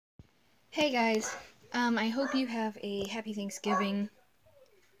Hey guys, I hope you have a happy Thanksgiving,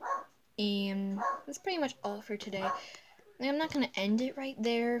 and that's pretty much all for today. I'm not gonna end it right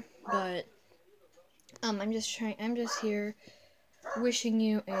there, but I'm just here wishing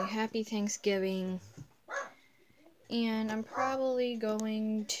you a happy Thanksgiving, and I'm probably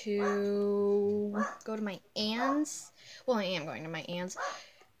going to go to my aunt's. Well, I am going to my aunt's,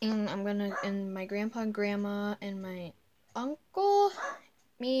 and and my grandpa and grandma and my uncle,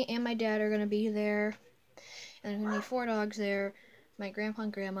 me and my dad are gonna be there. And there's gonna be 4 dogs there. My grandpa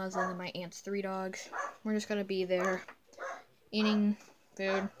and grandma's, and then my aunt's 3 dogs. We're just gonna be there eating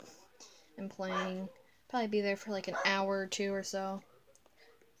food and playing. Probably be there for like an hour or 2 or so.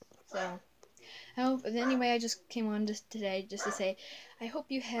 So, anyway, I just came on today just to say, I hope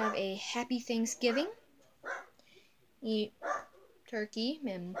you have a happy Thanksgiving. Eat turkey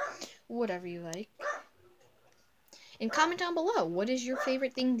and whatever you like. And comment down below, what is your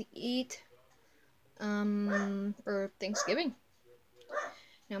favorite thing to eat for Thanksgiving?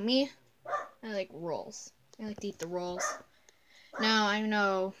 Now me, I like rolls. I like to eat the rolls. Now, I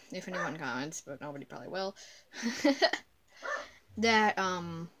know if anyone comments, but nobody probably will, that,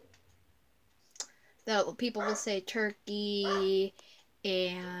 that people will say turkey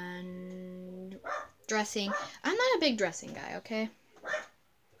and dressing. I'm not a big dressing guy, okay?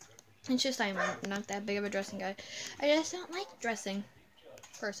 It's just I'm not that big of a dressing guy. I just don't like dressing,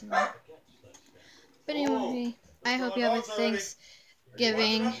 personally. But anyway, I hope you have a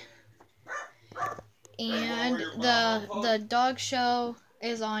Thanksgiving. And the dog show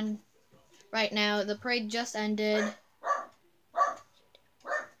is on right now. The parade just ended.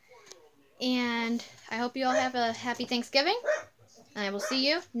 And I hope you all have a happy Thanksgiving. And I will see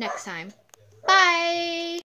you next time. Bye!